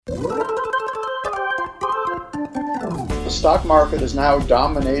The stock market is now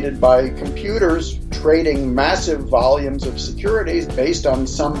dominated by computers trading massive volumes of securities based on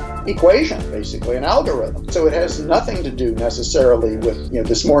some equation, basically an algorithm. So it has nothing to do necessarily with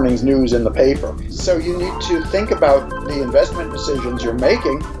this morning's news in the paper. So you need to think about the investment decisions you're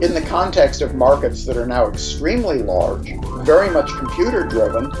making in the context of markets that are now extremely large, very much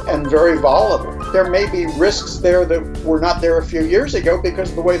computer-driven, and very volatile. There may be risks there that were not there a few years ago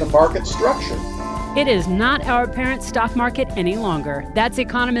because of the way the market's structured. It is not our parent stock market any longer. That's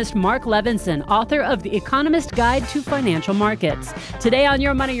economist Mark Levinson, author of The Economist Guide to Financial Markets. Today on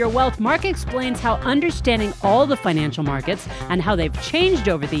Your Money, Your Wealth, Mark explains how understanding all the financial markets and how they've changed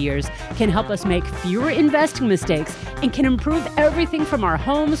over the years can help us make fewer investing mistakes and can improve everything from our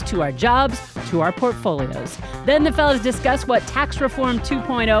homes to our jobs to our portfolios. Then the fellas discuss what Tax Reform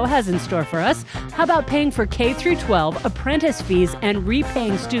 2.0 has in store for us. How about paying for K through 12 apprentice fees and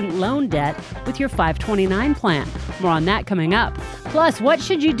repaying student loan debt with your 529 plan? More on that coming up. Plus, what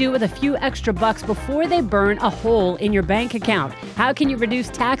should you do with a few extra bucks before they burn a hole in your bank account? How can you reduce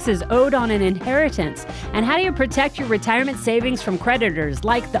taxes owed on an inheritance? And how do you protect your retirement savings from creditors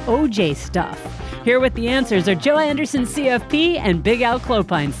like the OJ stuff? Here with the answers are Joe Anderson, CFP, and Big Al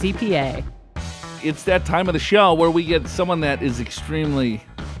Clopine, CPA. It's that time of the show where we get someone that is extremely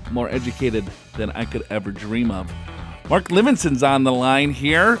more educated than I could ever dream of. Mark Levinson's on the line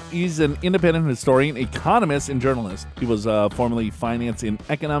here. He's an independent historian, economist, and journalist. He was formerly finance and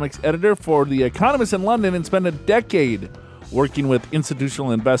economics editor for The Economist in London and spent a decade working with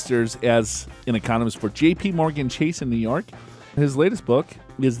institutional investors as an economist for J.P. Morgan Chase in New York. His latest book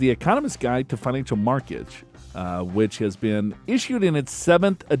is The Economist Guide to Financial Markets, which has been issued in its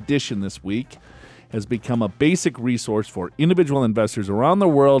 7th edition this week, has become a basic resource for individual investors around the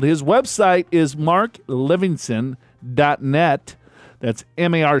world. His website is marklevinson.net. That's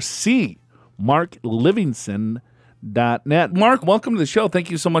M-A-R-C, marklevinson.net. Mark, welcome to the show.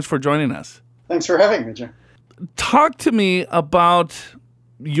 Thank you so much for joining us. Thanks for having me, Jim. Talk to me about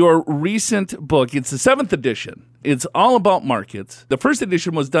your recent book. It's the 7th edition. It's all about markets. The first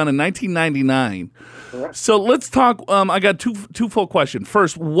edition was done in 1999. Correct. So let's talk. I got two full questions.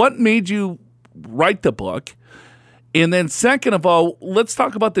 First, what made you write the book? And then second of all, let's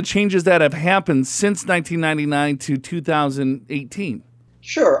talk about the changes that have happened since 1999 to 2018.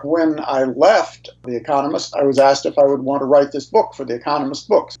 Sure. When I left The Economist, I was asked if I would want to write this book for The Economist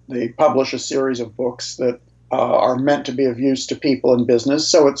Books. They publish a series of books that are meant to be of use to people in business.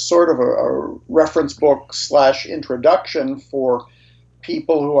 So it's sort of a reference book / introduction for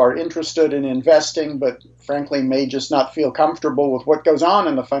people who are interested in investing, but frankly may just not feel comfortable with what goes on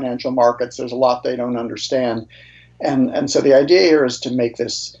in the financial markets. There's a lot they don't understand. And so the idea here is to make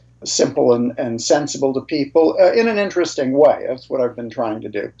this simple and sensible to people in an interesting way. That's what I've been trying to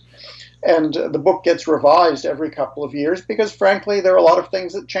do. And the book gets revised every couple of years because, frankly, there are a lot of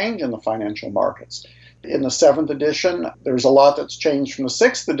things that change in the financial markets. In the 7th edition, there's a lot that's changed from the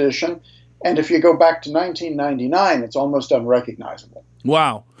 6th edition. And if you go back to 1999, it's almost unrecognizable.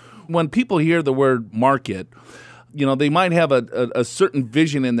 Wow. When people hear the word market, they might have a certain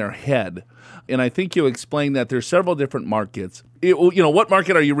vision in their head. And I think you explained that there's several different markets. What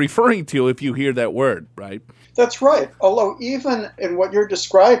market are you referring to if you hear that word, right? That's right. Although even in what you're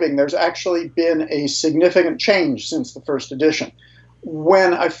describing, there's actually been a significant change since the first edition.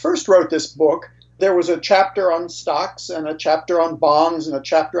 When I first wrote this book, there was a chapter on stocks and a chapter on bonds and a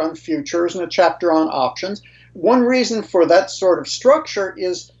chapter on futures and a chapter on options. One reason for that sort of structure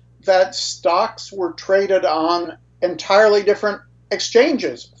is that stocks were traded on entirely different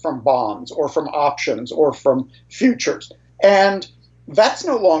exchanges from bonds or from options or from futures. And that's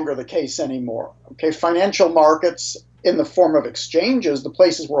no longer the case anymore. Okay, financial markets in the form of exchanges, the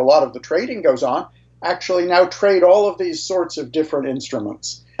places where a lot of the trading goes on, actually now trade all of these sorts of different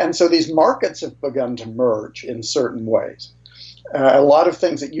instruments. And so these markets have begun to merge in certain ways. A lot of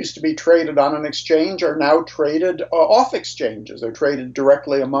things that used to be traded on an exchange are now traded off exchanges. They're traded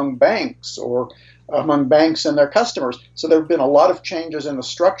directly among banks or among banks and their customers. So there have been a lot of changes in the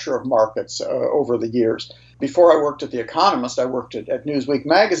structure of markets over the years. Before I worked at The Economist, I worked at Newsweek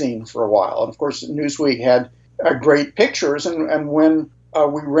magazine for a while. And of course, Newsweek had great pictures. And when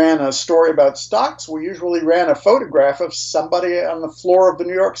we ran a story about stocks, we usually ran a photograph of somebody on the floor of the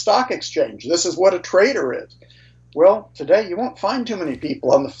New York Stock Exchange. This is what a trader is. Well, today you won't find too many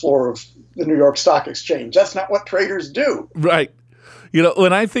people on the floor of the New York Stock Exchange. That's not what traders do. Right.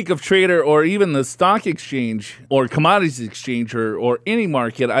 When I think of trader or even the stock exchange or commodities exchange or any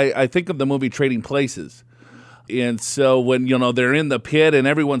market, I think of the movie Trading Places. And so when, they're in the pit and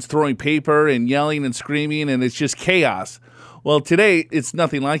everyone's throwing paper and yelling and screaming and it's just chaos. Well, today it's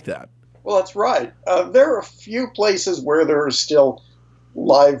nothing like that. Well, that's right. There are a few places where there are still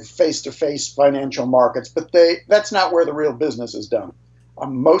live face-to-face financial markets, but that's not where the real business is done.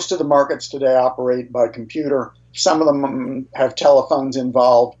 Most of the markets today operate by computer. Some of them have telephones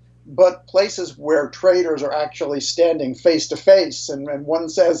involved, but places where traders are actually standing face-to-face and one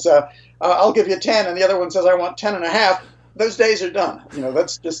says, I'll give you 10, and the other one says, I want 10 and a half, those days are done.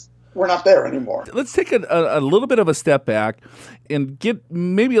 That's just, we're not there anymore. Let's take a little bit of a step back and get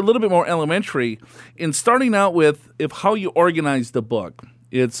maybe a little bit more elementary in starting out with how you organize the book.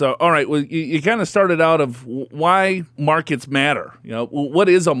 It's all right. Well, you kind of started out of why markets matter. What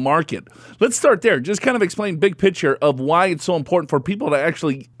is a market? Let's start there. Just kind of explain big picture of why it's so important for people to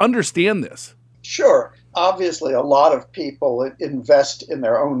actually understand this. Sure. Obviously, a lot of people invest in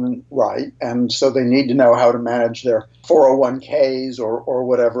their own right, and so they need to know how to manage their 401ks or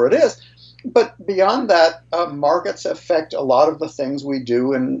whatever it is. But beyond that, markets affect a lot of the things we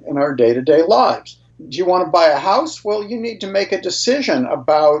do in our day-to-day lives. Do you want to buy a house? Well, you need to make a decision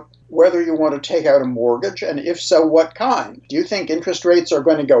about whether you want to take out a mortgage, and if so, what kind. Do you think interest rates are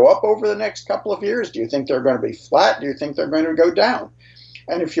going to go up over the next couple of years? Do you think they're going to be flat? Do you think they're going to go down?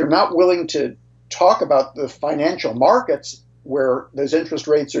 And if you're not willing to talk about the financial markets where those interest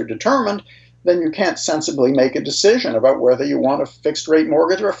rates are determined, then you can't sensibly make a decision about whether you want a fixed rate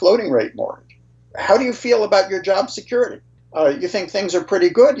mortgage or a floating rate mortgage. How do you feel about your job security? You think things are pretty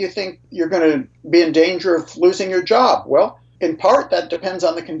good? You think you're going to be in danger of losing your job? Well, in part, that depends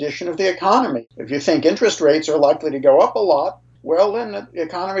on the condition of the economy. If you think interest rates are likely to go up a lot, well, then the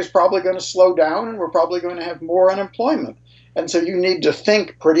economy is probably going to slow down and we're probably going to have more unemployment. And so you need to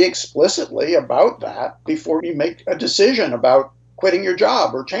think pretty explicitly about that before you make a decision about quitting your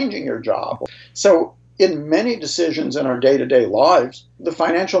job or changing your job. So in many decisions in our day-to-day lives, the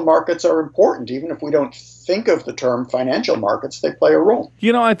financial markets are important. Even if we don't think of the term financial markets, they play a role.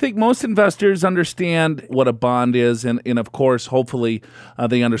 I think most investors understand what a bond is, and of course, hopefully,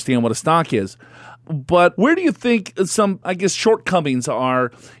 they understand what a stock is. But where do you think some, shortcomings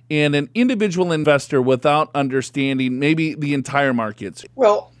are in an individual investor without understanding maybe the entire markets?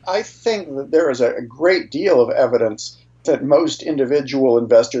 Well, I think that there is a great deal of evidence that most individual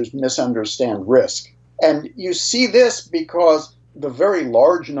investors misunderstand risk. And you see this because the very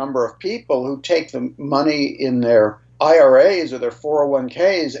large number of people who take the money in their IRAs or their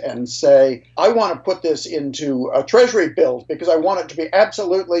 401ks and say, I want to put this into a treasury bill because I want it to be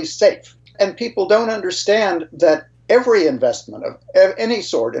absolutely safe. And people don't understand that every investment of any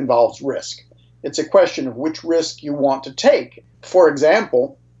sort involves risk. It's a question of which risk you want to take. For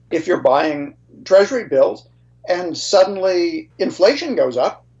example, if you're buying treasury bills and suddenly inflation goes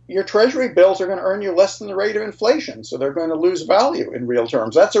up, your treasury bills are going to earn you less than the rate of inflation, so they're going to lose value in real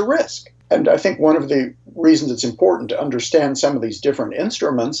terms. That's a risk. And I think one of the reasons it's important to understand some of these different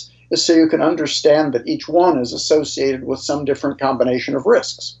instruments is so you can understand that each one is associated with some different combination of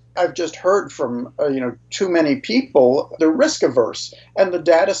risks. I've just heard from too many people, they're risk averse, and the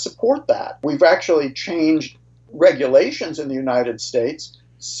data support that. We've actually changed regulations in the United States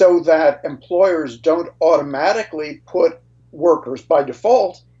so that employers don't automatically put workers by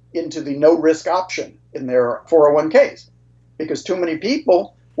default into the no-risk option in their 401ks. Because too many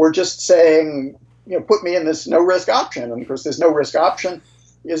people were just saying, put me in this no-risk option. And of course, this no-risk option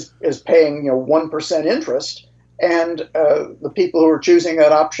is paying 1% interest, and the people who are choosing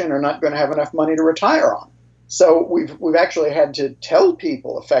that option are not going to have enough money to retire on. So we've actually had to tell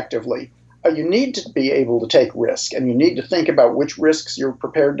people effectively, you need to be able to take risk, and you need to think about which risks you're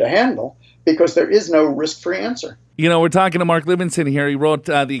prepared to handle, because there is no risk-free answer. We're talking to Mark Levinson here. He wrote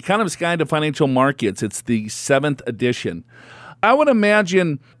The Economist's Guide to Financial Markets. It's the 7th edition. I would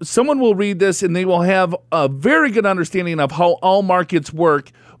imagine someone will read this and they will have a very good understanding of how all markets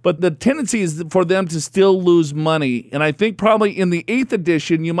work, but the tendency is for them to still lose money. And I think probably in the 8th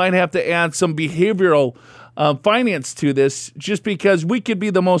edition, you might have to add some behavioral finance to this, just because we could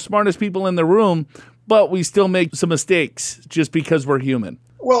be the most smartest people in the room, but we still make some mistakes just because we're human.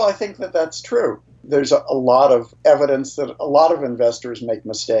 Well, I think that that's true. There's a lot of evidence that a lot of investors make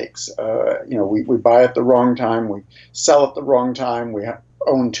mistakes. We buy at the wrong time, we sell at the wrong time, we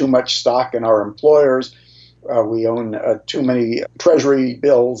own too much stock in our employers, we own too many treasury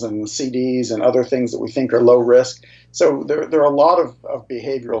bills and CDs and other things that we think are low risk. So there are a lot of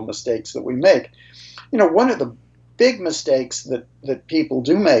behavioral mistakes that we make. One of the big mistakes that people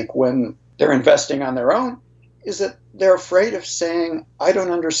do make when they're investing on their own is that they're afraid of saying, I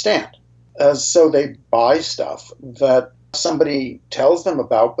don't understand. So they buy stuff that somebody tells them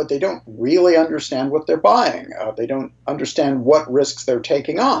about, but they don't really understand what they're buying. They don't understand what risks they're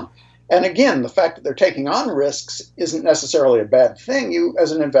taking on. And again, the fact that they're taking on risks isn't necessarily a bad thing. You,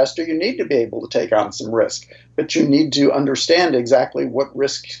 as an investor, you need to be able to take on some risk, but you need to understand exactly what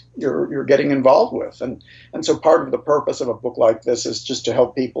risk you're getting involved with. And so part of the purpose of a book like this is just to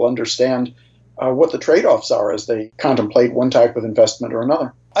help people understand what the trade-offs are as they contemplate one type of investment or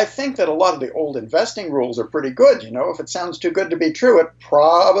another. I think that a lot of the old investing rules are pretty good. If it sounds too good to be true, it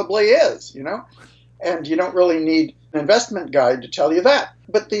probably is, and you don't really need an investment guide to tell you that.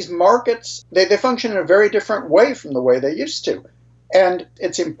 But these markets, they function in a very different way from the way they used to. And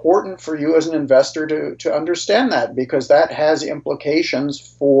it's important for you as an investor to understand that, because that has implications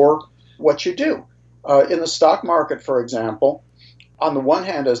for what you do. In the stock market, for example, on the one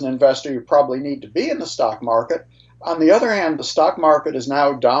hand, as an investor, you probably need to be in the stock market. On the other hand, the stock market is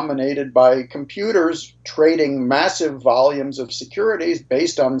now dominated by computers trading massive volumes of securities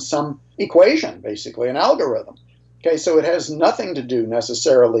based on some equation, basically an algorithm. Okay, so it has nothing to do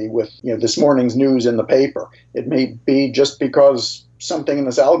necessarily with this morning's news in the paper. It may be just because something in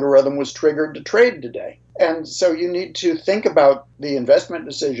this algorithm was triggered to trade today. And so you need to think about the investment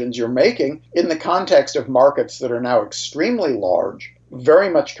decisions you're making in the context of markets that are now extremely large, very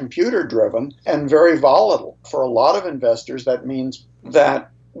much computer-driven, and very volatile. For a lot of investors, that means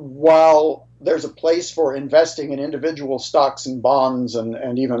that while there's a place for investing in individual stocks and bonds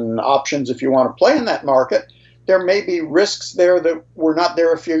and even options if you want to play in that market, there may be risks there that were not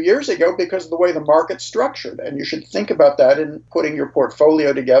there a few years ago because of the way the market's structured. And you should think about that in putting your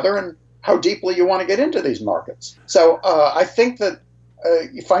portfolio together and how deeply you want to get into these markets. So I think that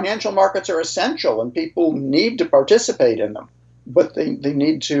financial markets are essential and people need to participate in them. But they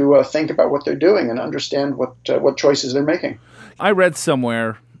need to think about what they're doing and understand what choices they're making. I read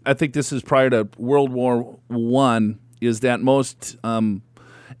somewhere, I think this is prior to World War I, is that most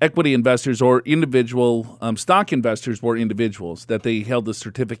equity investors or individual stock investors were individuals, that they held the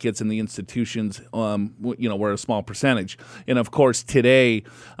certificates in the institutions, were a small percentage. And of course, today,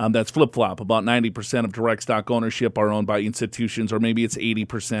 that's flip-flop. About 90% of direct stock ownership are owned by institutions, or maybe it's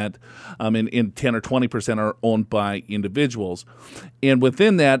 80%, and 10 or 20% are owned by individuals. And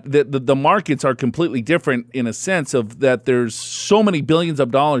within that, the markets are completely different in a sense of that there's so many billions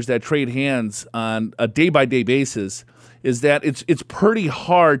of dollars that trade hands on a day-by-day basis, is that it's pretty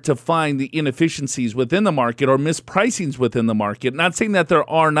hard to find the inefficiencies within the market or mispricings within the market. Not saying that there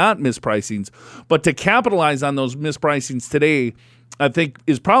are not mispricings, but to capitalize on those mispricings today, I think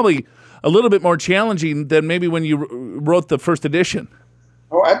is probably a little bit more challenging than maybe when you wrote the first edition.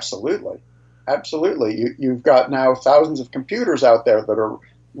 Oh, absolutely. Absolutely. You've got now thousands of computers out there that are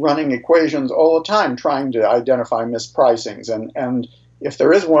running equations all the time trying to identify mispricings. And if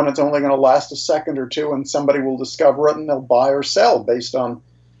there is one, it's only going to last a second or two, and somebody will discover it and they'll buy or sell based on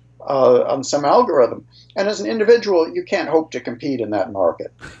some algorithm. And as an individual, you can't hope to compete in that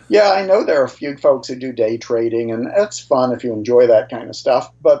market. Yeah, I know there are a few folks who do day trading, and that's fun if you enjoy that kind of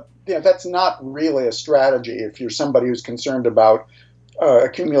stuff. But that's not really a strategy if you're somebody who's concerned about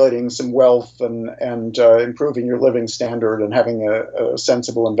accumulating some wealth and improving your living standard and having a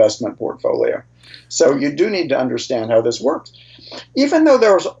sensible investment portfolio. So you do need to understand how this works. Even though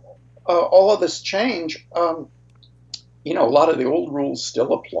there's all of this change, a lot of the old rules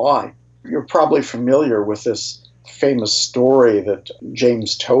still apply. You're probably familiar with this famous story that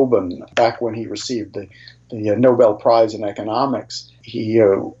James Tobin, back when he received the Nobel Prize in economics, he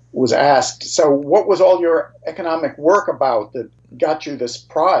was asked, so what was all your economic work about that got you this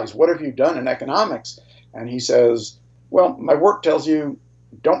prize? What have you done in economics? And he says, well, my work tells you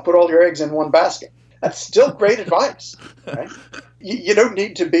don't put all your eggs in one basket. That's still great advice. Right? You don't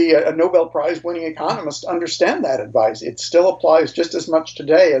need to be a Nobel Prize winning economist to understand that advice. It still applies just as much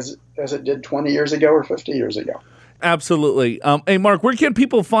today as it did 20 years ago or 50 years ago. Absolutely. Hey, Mark, where can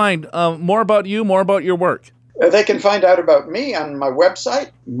people find more about you, more about your work? They can find out about me on my website,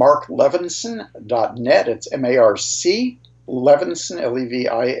 marklevinson.net. It's M-A-R-C, Levinson,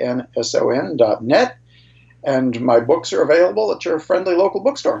 Levinson.net. And my books are available at your friendly local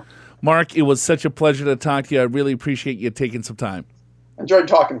bookstore. Mark, it was such a pleasure to talk to you. I really appreciate you taking some time. Enjoyed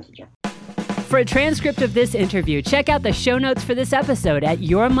talking with you, Jim. For a transcript of this interview, check out the show notes for this episode at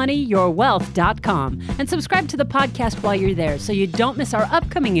yourmoneyyourwealth.com and subscribe to the podcast while you're there so you don't miss our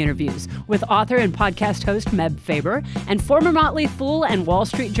upcoming interviews with author and podcast host Meb Faber and former Motley Fool and Wall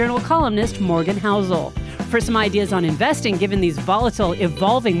Street Journal columnist Morgan Housel. For some ideas on investing given these volatile,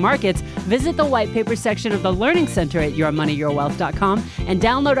 evolving markets, visit the white paper section of the Learning Center at yourmoneyyourwealth.com and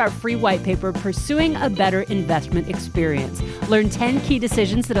download our free white paper, Pursuing a Better Investment Experience. Learn 10 key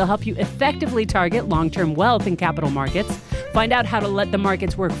decisions that'll help you effectively target long-term wealth in capital markets. Find out how to let the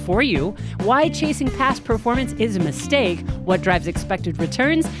markets work for you, why chasing past performance is a mistake, what drives expected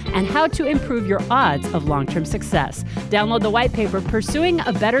returns, and how to improve your odds of long-term success. Download the white paper, Pursuing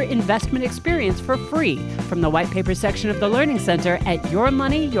a Better Investment Experience, for free from the white paper section of the Learning Center at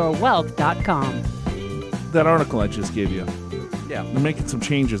yourmoneyyourwealth.com. That article I just gave you. Yeah. They're making some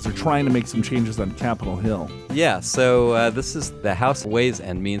changes. They're trying to make some changes on Capitol Hill. Yeah, so this is the House Ways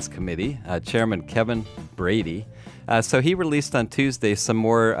and Means Committee, Chairman Kevin Brady. So he released on Tuesday some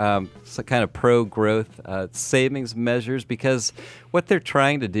more some kind of pro-growth savings measures, because what they're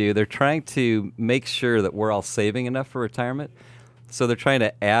trying to do, they're trying to make sure that we're all saving enough for retirement. So they're trying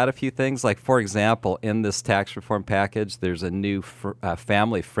to add a few things. Like, for example, in this tax reform package, there's a new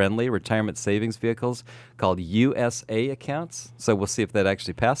family-friendly retirement savings vehicles called USA accounts. So we'll see if that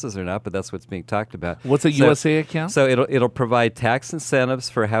actually passes or not, but that's what's being talked about. What's a USA account? So it'll provide tax incentives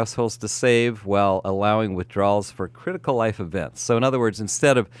for households to save while allowing withdrawals for critical life events. So in other words,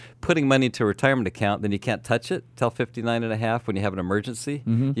 instead of putting money into a retirement account, then you can't touch it till 59 and a half when you have an emergency.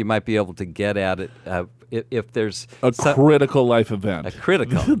 You might be able to get at it if there's a critical life event. A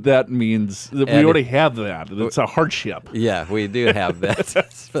critical. That means that we already have that. It's a hardship. Yeah, we do have that.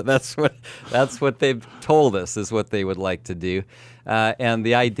 But that's what they've told us is what they would like to do. And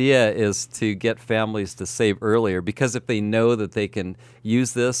the idea is to get families to save earlier, because if they know that they can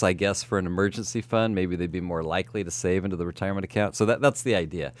use this, I guess, for an emergency fund, maybe they'd be more likely to save into the retirement account. So that's the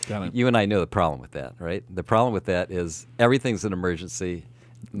idea. Got it. You and I know the problem with that, right? The problem with that is everything's an emergency.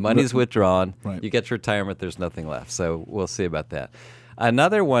 Money's withdrawn. Right. You get your retirement, there's nothing left. So we'll see about that.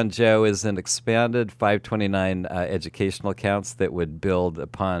 Another one, Joe, is an expanded 529 educational accounts that would build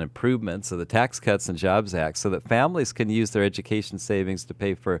upon improvements of the Tax Cuts and Jobs Act, so that families can use their education savings to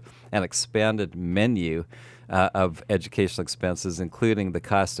pay for an expanded menu of educational expenses, including the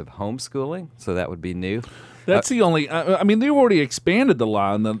cost of homeschooling. So that would be new. That's the only. I mean, they've already expanded the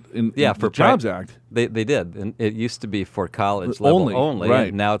law in the Jobs Act. They did. And it used to be for college level only. Right.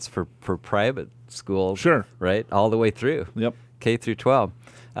 And now it's for private schools. Sure. Right, all the way through. Yep. K through 12.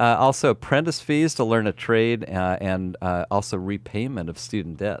 Also, apprentice fees to learn a trade, and also repayment of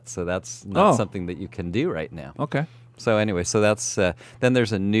student debt. So that's not something that you can do right now. Okay. So anyway, so that's then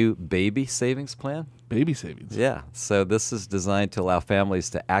there's a new baby savings plan. Baby savings. Yeah. So this is designed to allow families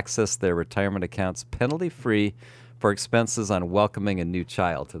to access their retirement accounts penalty-free for expenses on welcoming a new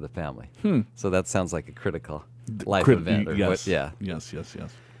child to the family. So that sounds like a critical life event. Or yes. Yeah. Yes.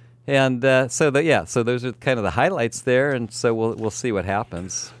 And so those are kind of the highlights there, and so we'll see what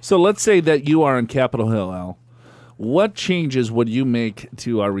happens. So let's say that you are on Capitol Hill, Al. What changes would you make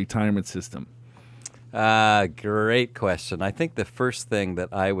to our retirement system? Great question. I think the first thing that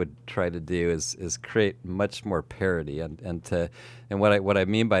I would try to do is create much more parity, and what I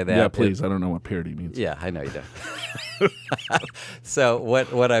mean by that. Yeah, please. I don't know what parity means. Yeah, I know you don't. So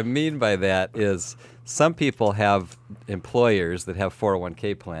what I mean by that is, some people have employers that have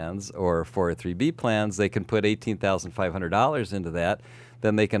 401k plans or 403b plans. They can put $18,500 into that.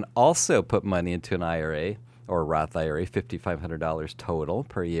 Then they can also put money into an IRA or a Roth IRA, $5,500 total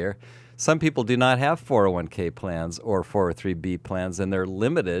per year. Some people do not have 401k plans or 403b plans, and they're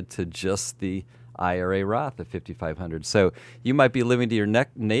limited to just the IRA Roth of $5,500. So you might be living to your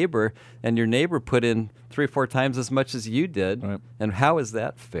neighbor, and your neighbor put in 3 or 4 times as much as you did. Right. And how is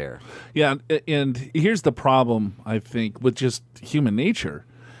that fair? Yeah, and here's the problem, I think, with just human nature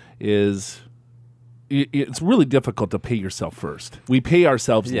is it's really difficult to pay yourself first. We pay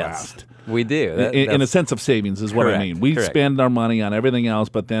ourselves last. We do. In a sense of savings is what I mean. We spend our money on everything else,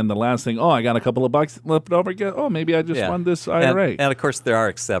 but then the last thing, I got a couple of bucks left over. Maybe I just fund this IRA. And of course, there are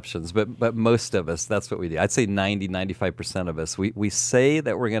exceptions, but most of us, that's what we do. I'd say 95% of us, we say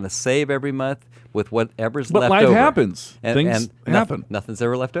that we're going to save every month with whatever's left over. But life happens. Things happen. Nothing's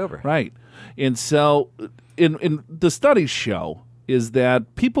ever left over. Right. And so in the studies show is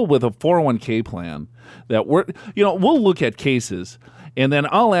that people with a 401k plan that we'll look at cases. And then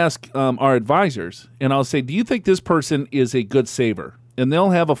I'll ask our advisors, and I'll say, do you think this person is a good saver? And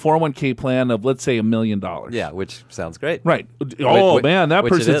they'll have a 401k plan of, let's say, $1 million. Yeah, which sounds great. Right. Man, that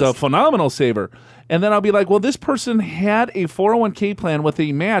person's a phenomenal saver. And then I'll be like, well, this person had a 401k plan with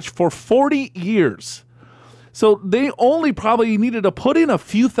a match for 40 years. So they only probably needed to put in a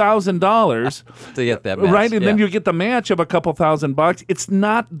few $1,000s to get that match. Right? And then you get the match of a couple $1,000. It's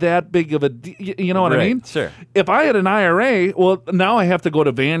not that big of a you know what I mean? Sure. If I had an IRA, well, now I have to go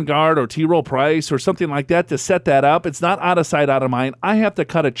to Vanguard or T. Rowe Price or something like that to set that up. It's not out of sight, out of mind. I have to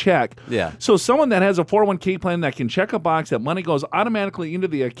cut a check. Yeah. So someone that has a 401k plan that can check a box that money goes automatically into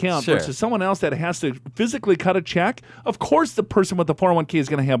the account Sure. versus someone else that has to physically cut a check, of course the person with the 401k is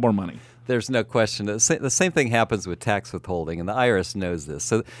going to have more money. There's no question. The same thing happens with tax withholding, and the IRS knows this.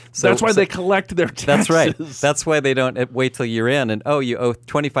 So that's why they collect their taxes. That's right. That's why they don't wait till you're in and, you owe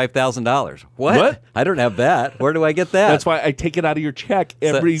 $25,000. What? I don't have that. Where do I get that? That's why I take it out of your check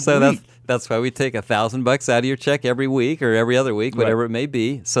every week. That's why we take $1,000 out of your check every week or every other week, whatever it may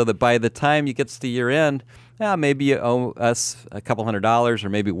be, so that by the time you get to year end, maybe you owe us a couple $100s, or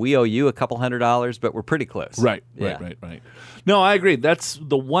maybe we owe you a couple $100, but we're pretty close. Right. No, I agree. That's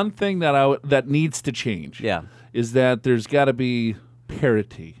the one thing that needs to change. Yeah. Is that there's got to be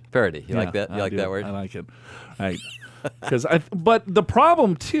parity. Parity. You like that? You like that word? I like it. Right. But the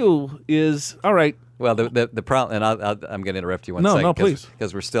problem too is, all right. Well, the problem, and I'm going to interrupt you one second. No, please.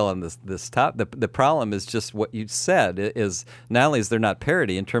 Because we're still on this top. The problem is just what you said is not only is there not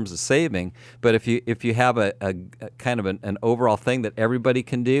parity in terms of saving, but if you have a kind of an overall thing that everybody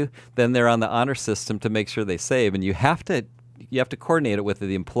can do, then they're on the honor system to make sure they save, and you have to coordinate it with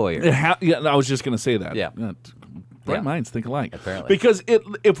the employer. I was just going to say that. Yeah. Bright minds think alike. Apparently. Because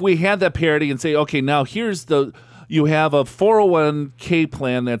if we had that parity and say, okay, now you have a 401k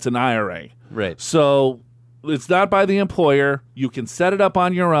plan that's an IRA. Right. So it's not by the employer. You can set it up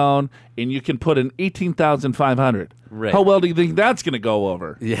on your own, and you can put in $18,500. Right. How well do you think that's going to go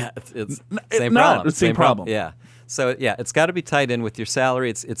over? Yeah, it's same problem. Same problem. Yeah. So it's got to be tied in with your salary.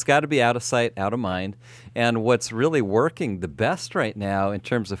 It's got to be out of sight, out of mind. And what's really working the best right now in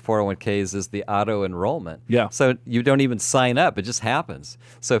terms of 401ks is the auto enrollment. Yeah. So you don't even sign up; it just happens.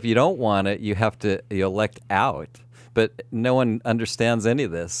 So if you don't want it, you have to elect out. But no one understands any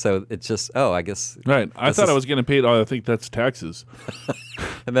of this, so it's just, I guess. Right. I thought I was getting paid. I think that's taxes.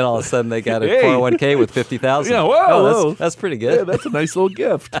 And then all of a sudden they got a 401k with $50,000. Yeah, whoa. That's pretty good. Yeah, that's a nice little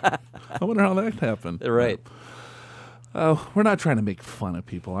gift. I wonder how that happened. Right. We're not trying to make fun of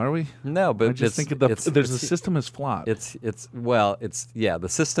people, are we? No, but I just think the system is flawed. The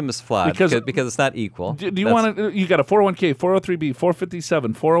system is flawed because it's not equal. Do you want to? You got a 401k, 403b,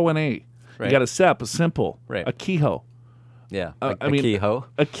 457, 401a. Right. You got a SEP, a simple, right. A Kehoe. Yeah, Kehoe.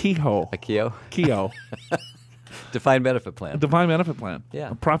 A Kehoe. A Kehoe. Kehoe. Defined benefit plan. Defined benefit plan. Yeah.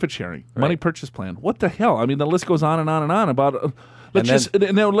 A profit sharing. Right. Money purchase plan. What the hell? I mean, the list goes on and on and on about.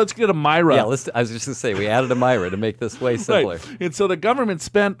 Let's get a MIRA. Yeah, I was just going to say we added a MIRA to make this way simpler. Right. And so the government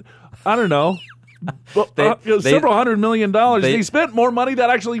spent, I don't know. Several $100 million. They spent more money that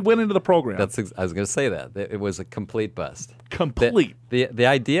actually went into the program. I was going to say that. It was a complete bust. Complete. The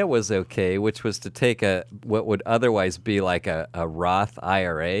idea was okay, which was to take what would otherwise be like a Roth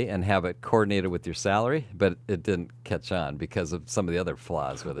IRA and have it coordinated with your salary, but it didn't catch on because of some of the other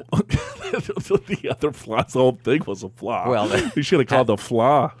flaws with it. The other flaws, the whole thing was a flaw. Well, you should have called the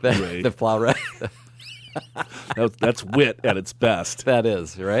flaw. The flaw, right? That's wit at its best. That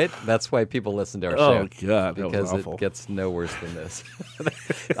is, right? That's why people listen to our show. Oh, God, that because was awful. It gets no worse than this.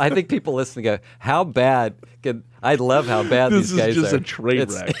 I think people listen and go, how bad I love how bad these guys are. This is just a train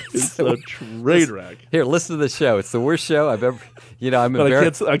wreck. It's a train wreck. Here, listen to the show. It's the worst show I've ever, I'm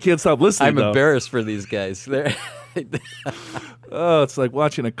embarrassed. I can't stop listening, I'm embarrassed for these guys. It's like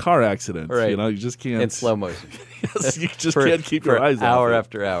watching a car accident. Right. You just can't. In slow motion. Yes, you just can't keep your eyes off hour it.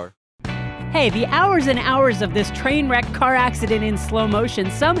 after hour. Hey, the hours and hours of this train wreck car accident in slow motion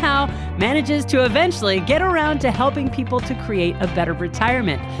somehow manages to eventually get around to helping people to create a better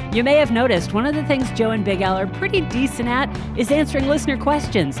retirement. You may have noticed one of the things Joe and Big Al are pretty decent at is answering listener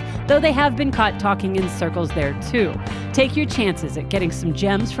questions, though they have been caught talking in circles there too. Take your chances at getting some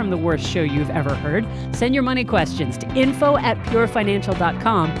gems from the worst show you've ever heard. Send your money questions to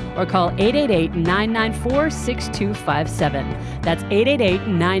info@purefinancial.com or call 888-994-6257. That's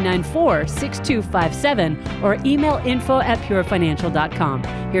 888-994-6257 or email info@purefinancial.com.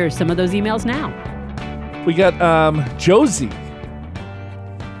 Here are some of those emails now. We got Josie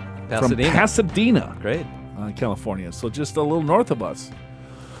Pasadena. from Pasadena, Great. California, so just a little north of us.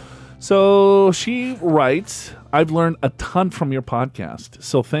 So she writes, I've learned a ton from your podcast,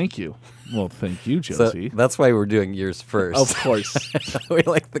 so thank you. Well, thank you, Josie. So that's why we're doing yours first. Of course. We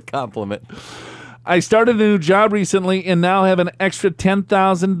like the compliment. I started a new job recently and now have an extra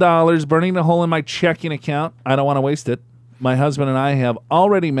 $10,000 burning a hole in my checking account. I don't want to waste it. My husband and I have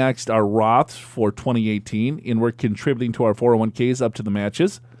already maxed our Roths for 2018, and we're contributing to our 401ks up to the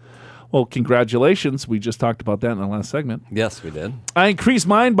matches. Well, congratulations. We just talked about that in the last segment. Yes, we did. I increased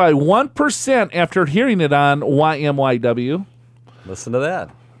mine by 1% after hearing it on YMYW. Listen to that.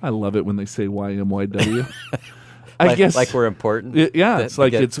 I love it when they say YMYW. Like we're important. It's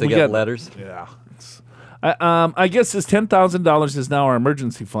like we get letters. Yeah. I guess this $10,000 is now our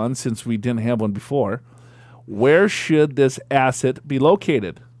emergency fund since we didn't have one before. Where should this asset be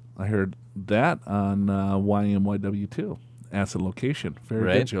located? I heard that on YMYW too. Asset location.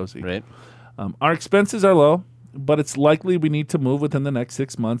 Very good, Josie. Right. Our expenses are low, but it's likely we need to move within the next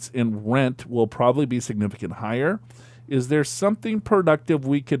 6 months, and rent will probably be significantly higher. Is there something productive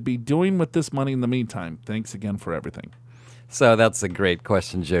we could be doing with this money in the meantime? Thanks again for everything. So that's a great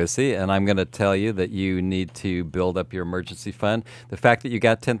question, Josie, and I'm going to tell you that you need to build up your emergency fund. The fact that you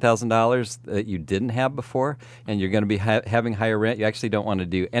got $10,000 that you didn't have before, and you're going to be having higher rent, you actually don't want to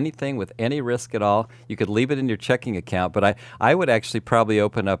do anything with any risk at all. You could leave it in your checking account, but I would actually probably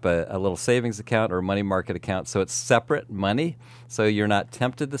open up a little savings account or a money market account so it's separate money, so you're not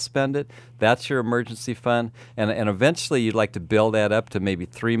tempted to spend it. That's your emergency fund, and eventually you'd like to build that up to maybe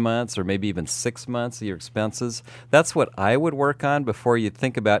 3 months or maybe even 6 months of your expenses. That's what I would work on before you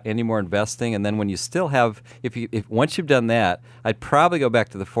think about any more investing. And then when you still have, if once you've done that, I'd probably go back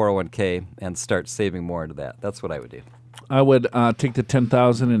to the 401k and start saving more into that. That's what I would do. I would take the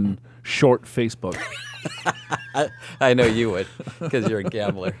 $10,000 and short Facebook. I know you would, because you're a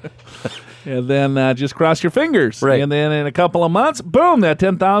gambler. And then just cross your fingers. Right. And then in a couple of months, boom, that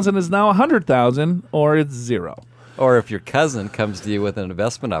 $10,000 is now $100,000, or it's zero. Or if your cousin comes to you with an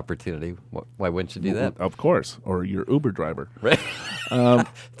investment opportunity, why wouldn't you do that? Of course. Or your Uber driver. Right.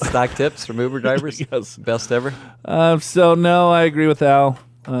 Stock tips from Uber drivers? Yes. Best ever? So, no, I agree with Al.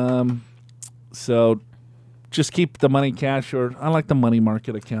 So just keep the money cash, or I like the money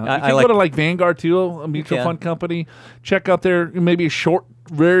market account. You can go to like Vanguard too, a mutual fund company. Check out their maybe a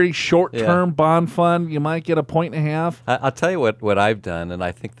very short-term bond fund. You might get 1.5. I'll tell you what I've done, and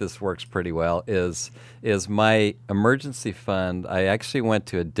I think this works pretty well, is my emergency fund, I actually went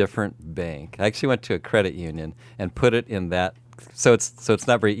to a different bank. I actually went to a credit union and put it in that. So it's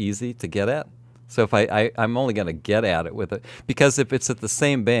not very easy to get at. So if I'm only going to get at it with it, because if it's at the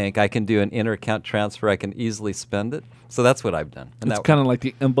same bank, I can do an inter-account transfer. I can easily spend it. So that's what I've done. And it's kind of like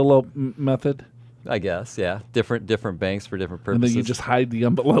the envelope method. I guess, yeah. Different banks for different purposes. And then you just hide the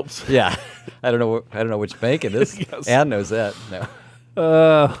envelopes. Yeah, I don't know which bank it is. Yes. Ann knows that.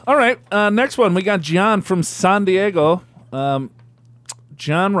 No. All right. Next one, we got John from San Diego.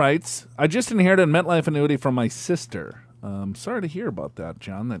 John writes, I just inherited a MetLife annuity from my sister. Sorry to hear about that,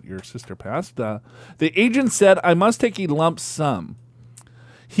 John, that your sister passed. The agent said I must take a lump sum.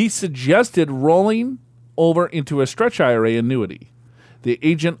 He suggested rolling over into a stretch IRA annuity. The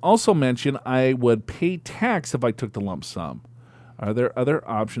agent also mentioned I would pay tax if I took the lump sum. Are there other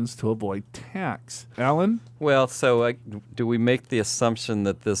options to avoid tax? Alan? Well, so do we make the assumption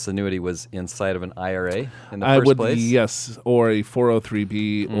that this annuity was inside of an IRA in the first place? Yes, or a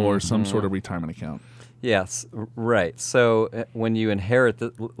 403B or some sort of retirement account. Yes, right. So when you inherit,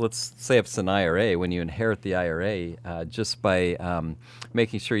 let's say if it's an IRA, when you inherit the IRA, just by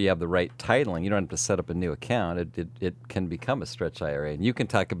making sure you have the right titling, you don't have to set up a new account. It can become a stretch IRA, and you can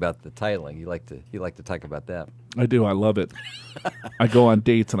talk about the titling. You like to talk about that. I do. I love it. I go on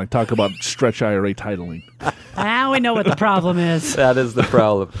dates and I talk about stretch IRA titling. Now we know what the problem is. That is the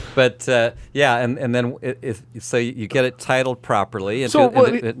problem. But yeah, and then so you get it titled properly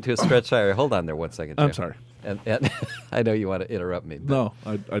into a stretch IRA. Hold on there 1 second, Jeff. I'm sorry. And I know you want to interrupt me. No,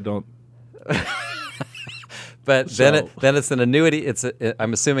 I don't. But then it's an annuity.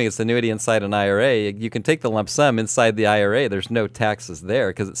 I'm assuming it's annuity inside an IRA. You can take the lump sum inside the IRA. There's no taxes there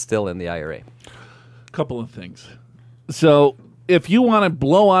because it's still in the IRA. Couple of things. So if you want to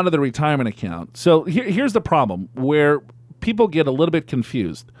blow out of the retirement account, so here's the problem where people get a little bit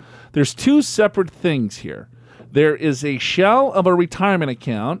confused. There's two separate things here. There is a shell of a retirement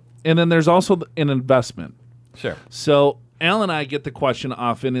account, and then there's also an investment. Sure. So Al and I get the question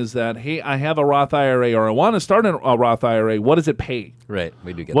often is that, hey, I have a Roth IRA or I want to start a Roth IRA. What does it pay? Right.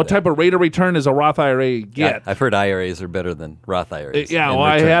 We do get What that. type of rate of return does a Roth IRA get? I've heard IRAs are better than Roth IRAs. Yeah, well,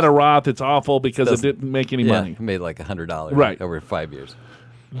 I had a Roth. It's awful because it didn't make any money. It made like $100 Right. over 5 years.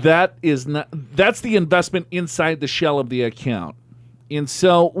 That's the investment inside the shell of the account. And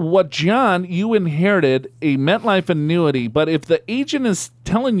so what, John, you inherited a MetLife annuity, but if the agent is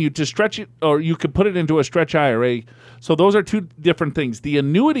telling you to stretch it, or you could put it into a stretch IRA, so those are two different things. The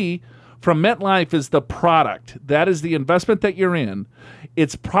annuity from MetLife is the product. That is the investment that you're in.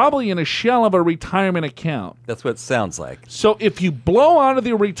 It's probably in a shell of a retirement account. That's what it sounds like. So if you blow out of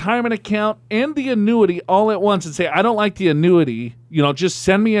the retirement account and the annuity all at once and say, I don't like the annuity, just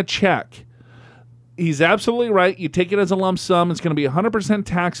send me a check. He's absolutely right. You take it as a lump sum. It's going to be 100%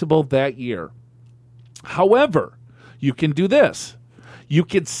 taxable that year. However, you can do this. You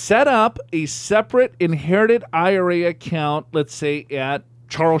could set up a separate inherited IRA account, let's say at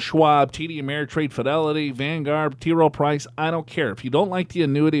Charles Schwab, TD Ameritrade, Fidelity, Vanguard, T. Rowe Price. I don't care. If you don't like the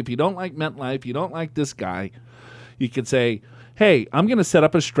annuity, if you don't like MetLife, you don't like this guy, you could say, hey, I'm going to set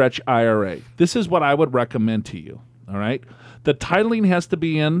up a stretch IRA. This is what I would recommend to you. All right. The titling has to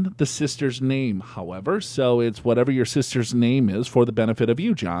be in the sister's name, however. So it's whatever your sister's name is for the benefit of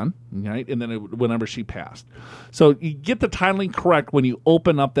you, John. Right. And then whenever she passed. So you get the titling correct when you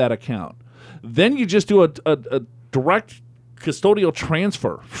open up that account. Then you just do a direct custodial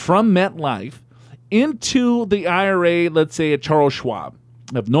transfer from MetLife into the IRA, let's say at Charles Schwab.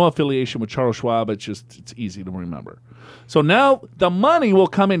 I have no affiliation with Charles Schwab. It's easy to remember. So now the money will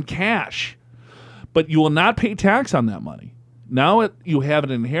come in cash, but you will not pay tax on that money. Now you have an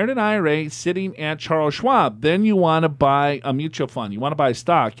inherited IRA sitting at Charles Schwab. Then you want to buy a mutual fund. You want to buy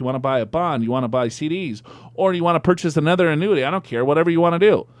stock. You want to buy a bond. You want to buy CDs. Or you want to purchase another annuity. I don't care. Whatever you want to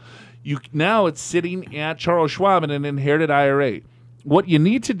do. Now it's sitting at Charles Schwab in an inherited IRA. What you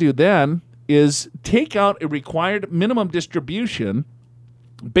need to do then is take out a required minimum distribution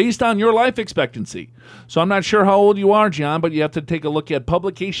based on your life expectancy. So I'm not sure how old you are, John, but you have to take a look at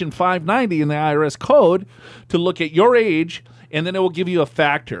Publication 590 in the IRS code to look at your age, and then it will give you a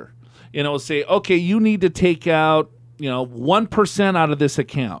factor. And it will say, okay, you need to take out 1% out of this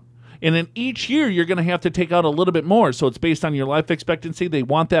account. And then each year, you're going to have to take out a little bit more. So it's based on your life expectancy. They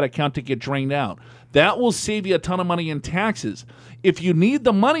want that account to get drained out. That will save you a ton of money in taxes. If you need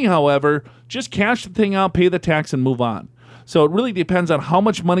the money, however, just cash the thing out, pay the tax, and move on. So it really depends on how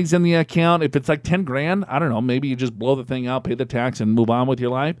much money's in the account. If it's like 10 grand, I don't know, maybe you just blow the thing out, pay the tax, and move on with your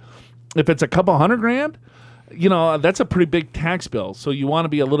life. If it's a couple $100,000, that's a pretty big tax bill. So you want to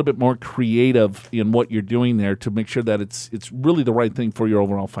be a little bit more creative in what you're doing there to make sure that it's really the right thing for your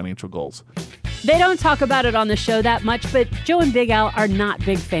overall financial goals. They don't talk about it on the show that much, but Joe and Big Al are not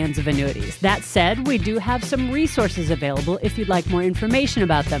big fans of annuities. That said, we do have some resources available if you'd like more information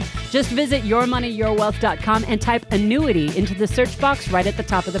about them. Just visit yourmoneyyourwealth.com and type annuity into the search box right at the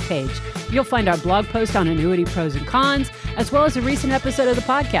top of the page. You'll find our blog post on annuity pros and cons, as well as a recent episode of the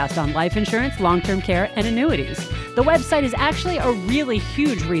podcast on life insurance, long-term care, and annuities. The website is actually a really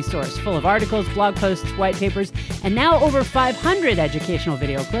huge resource full of articles, blog posts, white papers, and now over 500 educational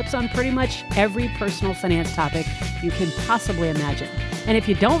video clips on pretty much every personal finance topic you can possibly imagine. And if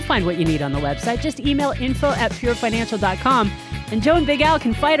you don't find what you need on the website, just email info@purefinancial.com, and Joe and Big Al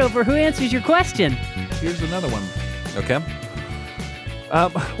can fight over who answers your question. Here's another one. Okay.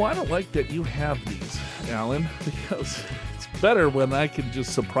 Well, I don't like that you have these, Alan, because it's better when I can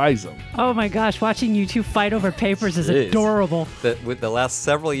just surprise them. Oh my gosh, watching you two fight over papers is adorable. With the last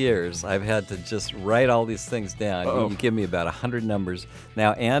several years, I've had to just write all these things down. You give me about 100 numbers.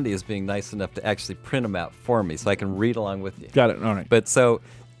 Now, Andy is being nice enough to actually print them out for me so I can read along with you. Got it. All right. But so,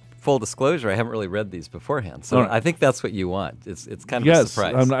 full disclosure, I haven't really read these beforehand. So I think that's what you want. It's kind of a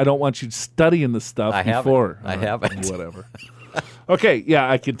surprise. I don't want you studying the stuff before. I haven't. Whatever. Okay, yeah,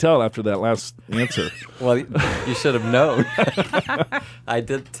 I can tell after that last answer. Well, you should have known. I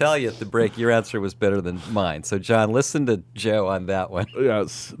did tell you at the break your answer was better than mine. So, John, listen to Joe on that one.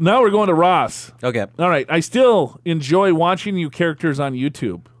 Yes. Now we're going to Ross. Okay. All right. I still enjoy watching you characters on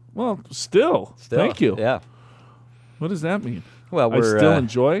YouTube. Well, still. Thank you. Yeah. What does that mean? Well, I still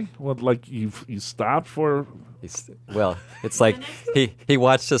enjoy? Well, like you stopped for... Well, it's like he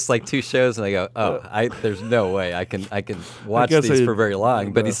watched us like 2 shows, and I go, there's no way I can watch these for very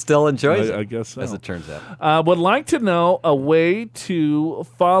long, but he still enjoys it. I guess so. As it turns out. Would like to know a way to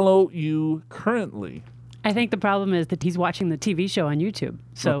follow you currently. I think the problem is that he's watching the TV show on YouTube,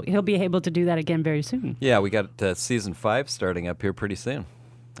 so he'll be able to do that again very soon. Yeah, we got season 5 starting up here pretty soon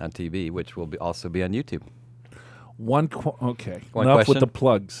on TV, which will also be on YouTube. One question? Enough with the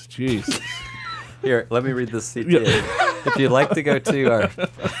plugs. Jeez. Here, let me read this CTA. If you'd like to go to our...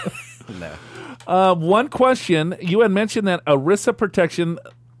 No. One question. You had mentioned that ERISA protection...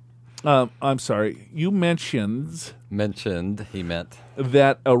 I'm sorry. You mentioned... He meant...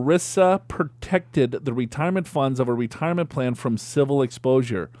 That ERISA protected the retirement funds of a retirement plan from civil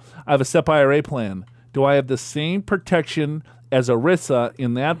exposure. I have a SEP IRA plan. Do I have the same protection as ERISA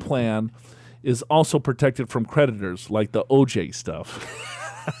in that plan is also protected from creditors, like the OJ stuff?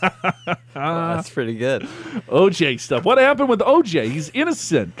 That's pretty good. OJ stuff. What happened with OJ? He's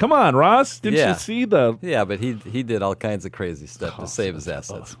innocent. Come on, Ross. Didn't Yeah. you see the Yeah, but he did all kinds of crazy stuff to save his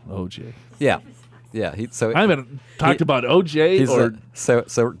assets. OJ? Yeah. So I haven't talked about OJ he's or so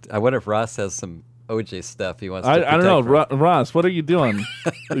I wonder if Ross has some OJ stuff he wants to I don't know, protect from. Ross. What are you doing?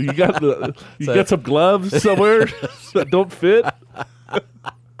 You got some gloves somewhere that don't fit.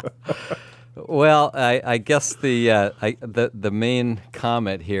 Well, I guess the main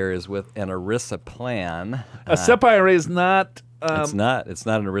comment here is with an ERISA plan. A SEP IRA is not. It's not an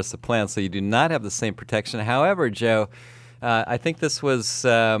ERISA plan, so you do not have the same protection. However, Joe, I think this was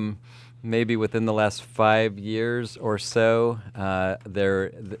maybe within the last 5 years or so.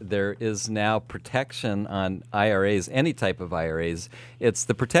 There is now protection on IRAs, any type of IRAs.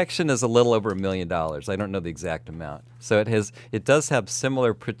 The protection is a little over $1 million. I don't know the exact amount. So it does have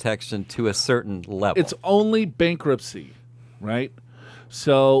similar protection to a certain level. It's only bankruptcy, right?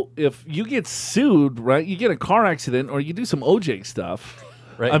 So if you get sued, right, you get a car accident or you do some OJ stuff.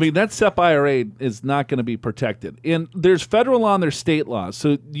 Right. I mean, that SEP IRA is not going to be protected. And there's federal law and there's state law.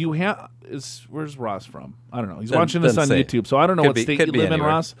 So you have where's Ross from? I don't know. He's watching this on YouTube, so I don't know what state you live in,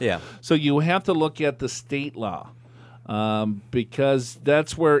 Ross. Yeah. So you have to look at the state law because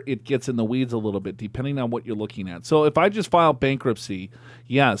that's where it gets in the weeds a little bit, depending on what you're looking at. So if I just file bankruptcy,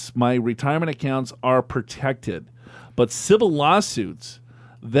 yes, my retirement accounts are protected. But civil lawsuits,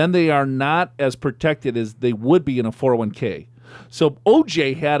 then they are not as protected as they would be in a 401k. So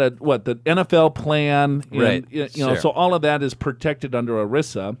OJ had the NFL plan, and, right? Sure. So all of that is protected under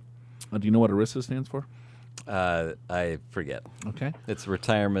ERISA. Do you know what ERISA stands for? I forget. Okay, it's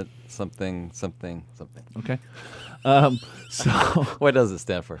retirement something. Okay, so what does it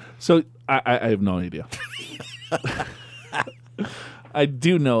stand for? So I have no idea. I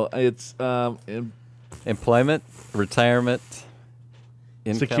do know it's employment, retirement.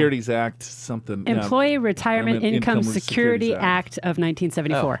 Income? Securities Act, something. Employee Retirement Income Security Act of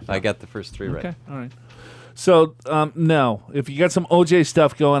 1974. I got the first three right. Okay, all right. So, no, if you got some OJ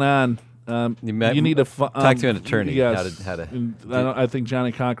stuff going on, you need to talk to an attorney. Yes. How to I think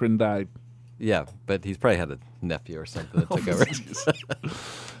Johnny Cochran died. Yeah, but he's probably had a nephew or something that took over.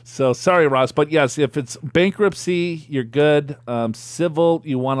 So, sorry, Ross, but yes, if it's bankruptcy, you're good. Civil,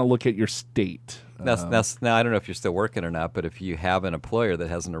 you want to look at your state. Now, I don't know if you're still working or not, but if you have an employer that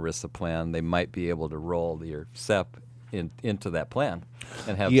has an ERISA plan, they might be able to roll your SEP into that plan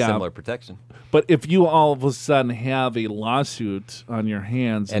and have similar protection. But if you all of a sudden have a lawsuit on your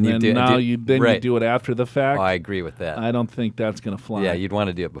hands and then you do it after the fact, I agree with that. I don't think that's going to fly. Yeah, you'd want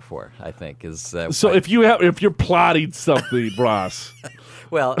to do it before, I think. If you're plotting something, Ross.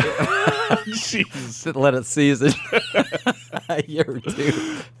 Well, let it season a year or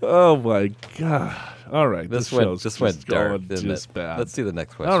two. Oh my God! All right, this went dark. Just bad. Let's see the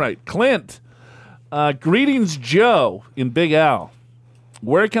next question. All right, Clint. Greetings, Joe in Big Al.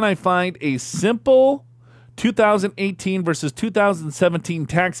 Where can I find a simple 2018 versus 2017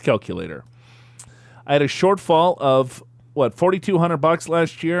 tax calculator? I had a shortfall of $4,200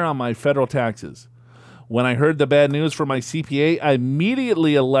 last year on my federal taxes. When I heard the bad news from my CPA, I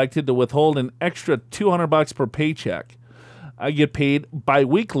immediately elected to withhold an extra $200 per paycheck. I get paid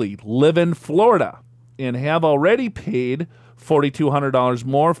biweekly, live in Florida, and have already paid $4,200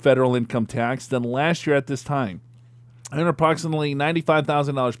 more federal income tax than last year at this time. I earn approximately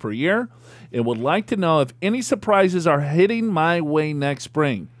 $95,000 per year and would like to know if any surprises are hitting my way next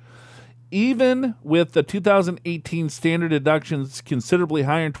spring. Even with the 2018 standard deductions considerably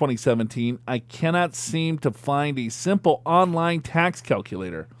higher in 2017, I cannot seem to find a simple online tax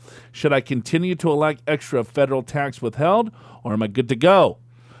calculator. Should I continue to elect extra federal tax withheld, or am I good to go?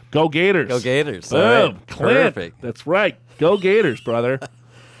 Go Gators. Go Gators. Boom. All right. Clint. Perfect. That's right. Go Gators, brother.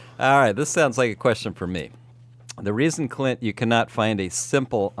 All right. This sounds like a question for me. The reason, Clint, you cannot find a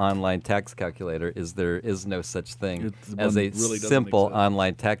simple online tax calculator is there is no such thing as a really simple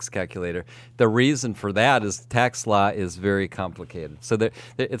online tax calculator. The reason for that is tax law is very complicated. So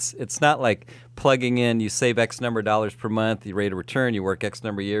it's not like plugging in, you save X number of dollars per month, you rate of return, you work X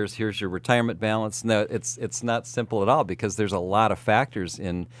number of years, here's your retirement balance. No, it's not simple at all because there's a lot of factors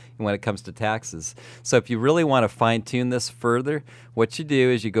in when it comes to taxes. So if you really want to fine-tune this further, what you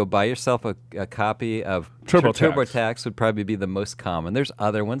do is you go buy yourself a copy of TurboTax would probably be the most common. There's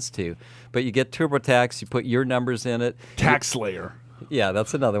other ones too. But you get TurboTax, you put your numbers in it. TaxSlayer. Yeah,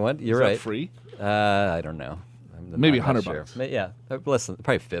 that's another one. You're right. Is that free? I don't know. Maybe $100. Yeah, listen,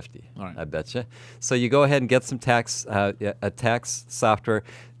 probably 50. All right. I bet you. So you go ahead and get some tax software.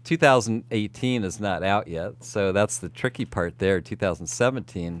 2018 is not out yet, so that's the tricky part there.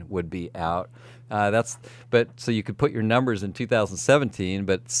 2017 would be out. So you could put your numbers in 2017,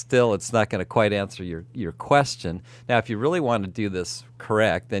 but still it's not going to quite answer your question. Now, if you really want to do this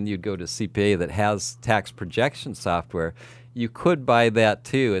correct, then you'd go to CPA that has tax projection software. You could buy that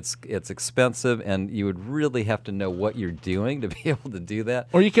too. It's expensive, and you would really have to know what you're doing to be able to do that.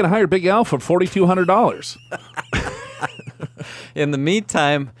 Or you can hire Big Al for $4,200. In the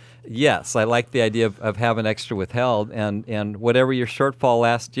meantime, yes, I like the idea of having extra withheld, and whatever your shortfall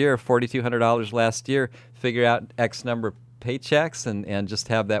last year, $4,200 last year, figure out X number of paychecks and just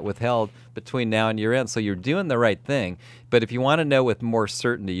have that withheld between now and year end. So you're doing the right thing. But if you want to know with more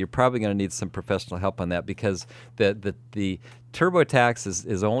certainty, you're probably going to need some professional help on that, because the TurboTax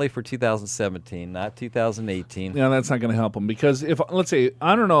is only for 2017, not 2018. Yeah, that's not going to help them, because if, let's say,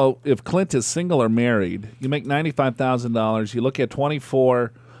 I don't know if Clint is single or married, you make $95,000, you look at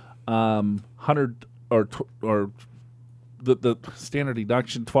 2,400 or the standard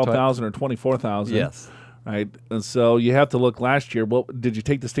deduction, 12,000 or 24,000. Yes. Right, and so you have to look last year. What did you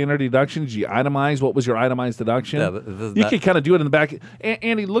take the standard deduction? Did you itemize? What was your itemized deduction? Yeah, you can kind of do it in the back.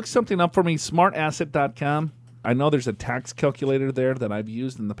 Andy, look something up for me. Smartasset.com. I know there's a tax calculator there that I've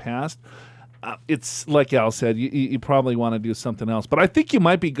used in the past. It's like Al said, you probably want to do something else, but I think you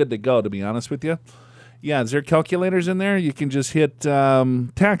might be good to go, to be honest with you. Yeah, is there calculators in there? You can just hit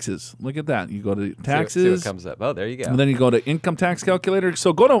taxes. Look at that. You go to taxes. See what comes up. Oh, there you go. And then you go to income tax calculator.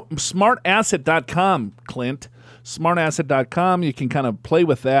 So go to smartasset.com, Clint. Smartasset.com. You can kind of play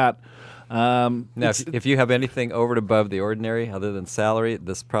with that. Now, if you have anything over and above the ordinary, other than salary,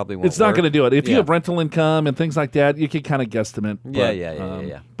 this probably won't work. It's not going to do it. If you have rental income and things like that, you can kind of guesstimate.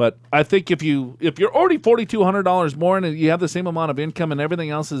 Yeah. But I think if you're already $4,200 more and you have the same amount of income and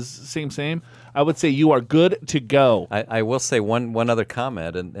everything else is same, I would say you are good to go. I will say one other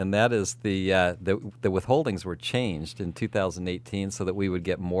comment, and that is the withholdings were changed in 2018 so that we would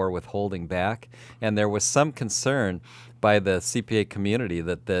get more withholding back, and there was some concern by the CPA community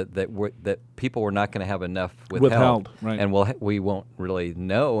that people were not going to have enough withheld, right. And we won't really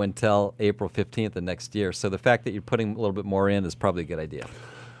know until April 15th of next year. So the fact that you're putting a little bit more in is probably a good idea.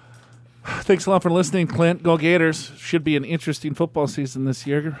 Thanks a lot for listening, Clint. Go Gators. Should be an interesting football season this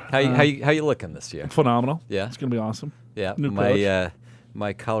year. How you looking this year? Phenomenal. Yeah. It's going to be awesome. Yeah. New coach.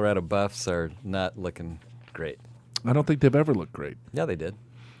 My Colorado Buffs are not looking great. I don't think they've ever looked great. Yeah, they did.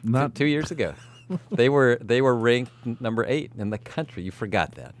 Not 2 years ago. They were ranked number 8 in the country. You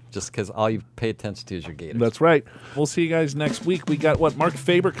forgot that just because all you pay attention to is your Gators. That's right. We'll see you guys next week. We got Mark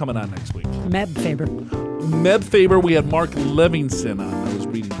Faber coming on next week. Meb Faber. We had Mark Levinson on. I was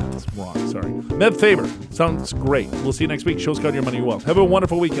reading that wrong. Sorry. Meb Faber. Sounds great. We'll see you next week. Show's called Your Money, Your Wealth. Have a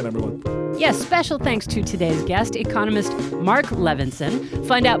wonderful weekend, everyone. Yes, special thanks to today's guest, economist Mark Levinson.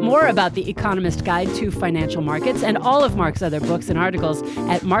 Find out more about the Economist Guide to Financial Markets and all of Mark's other books and articles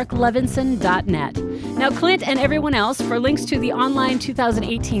at marklevinson.net. Now, Clint and everyone else, for links to the online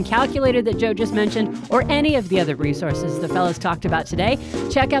 2018 calculator that Joe just mentioned, or any of the other resources the fellows talked about today,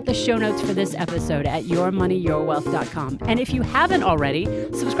 check out the show notes for this episode at yourmoneyyourwealth.com. And if you haven't already,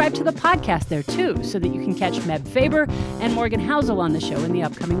 subscribe to the podcast there too, so that you can catch Meb Faber and Morgan Housel on the show in the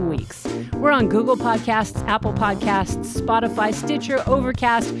upcoming weeks. We're on Google Podcasts, Apple Podcasts, Spotify, Stitcher,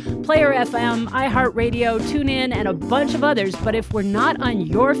 Overcast, Player FM, iHeartRadio, TuneIn, and a bunch of others. But if we're not on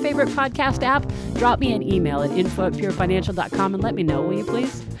your favorite podcast app, drop me an email at info@purefinancial.com and let me know, will you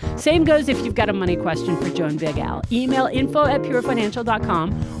please? Same goes if you've got a money question for Joe and Big Al. Email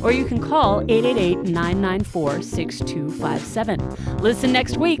info@purefinancial.com, or you can call 888-994-6257. Listen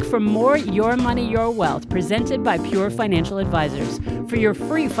next week for more Your Money, Your Wealth, presented by Pure Financial Advisors. For your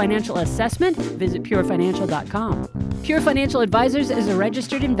free financial assessment, visit purefinancial.com. Pure Financial Advisors is a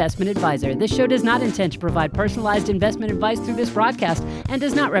registered investment advisor. This show does not intend to provide personalized investment advice through this broadcast and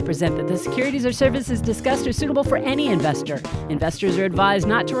does not represent that the securities or services discussed are suitable for any investor. Investors are advised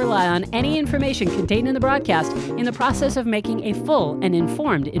not to rely on any information contained in the broadcast in the process of making a full and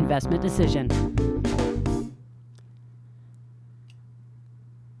informed investment decision.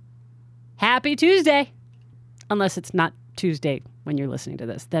 Happy Tuesday! Unless it's not Tuesday when you're listening to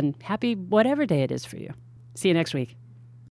this, then happy whatever day it is for you. See you next week.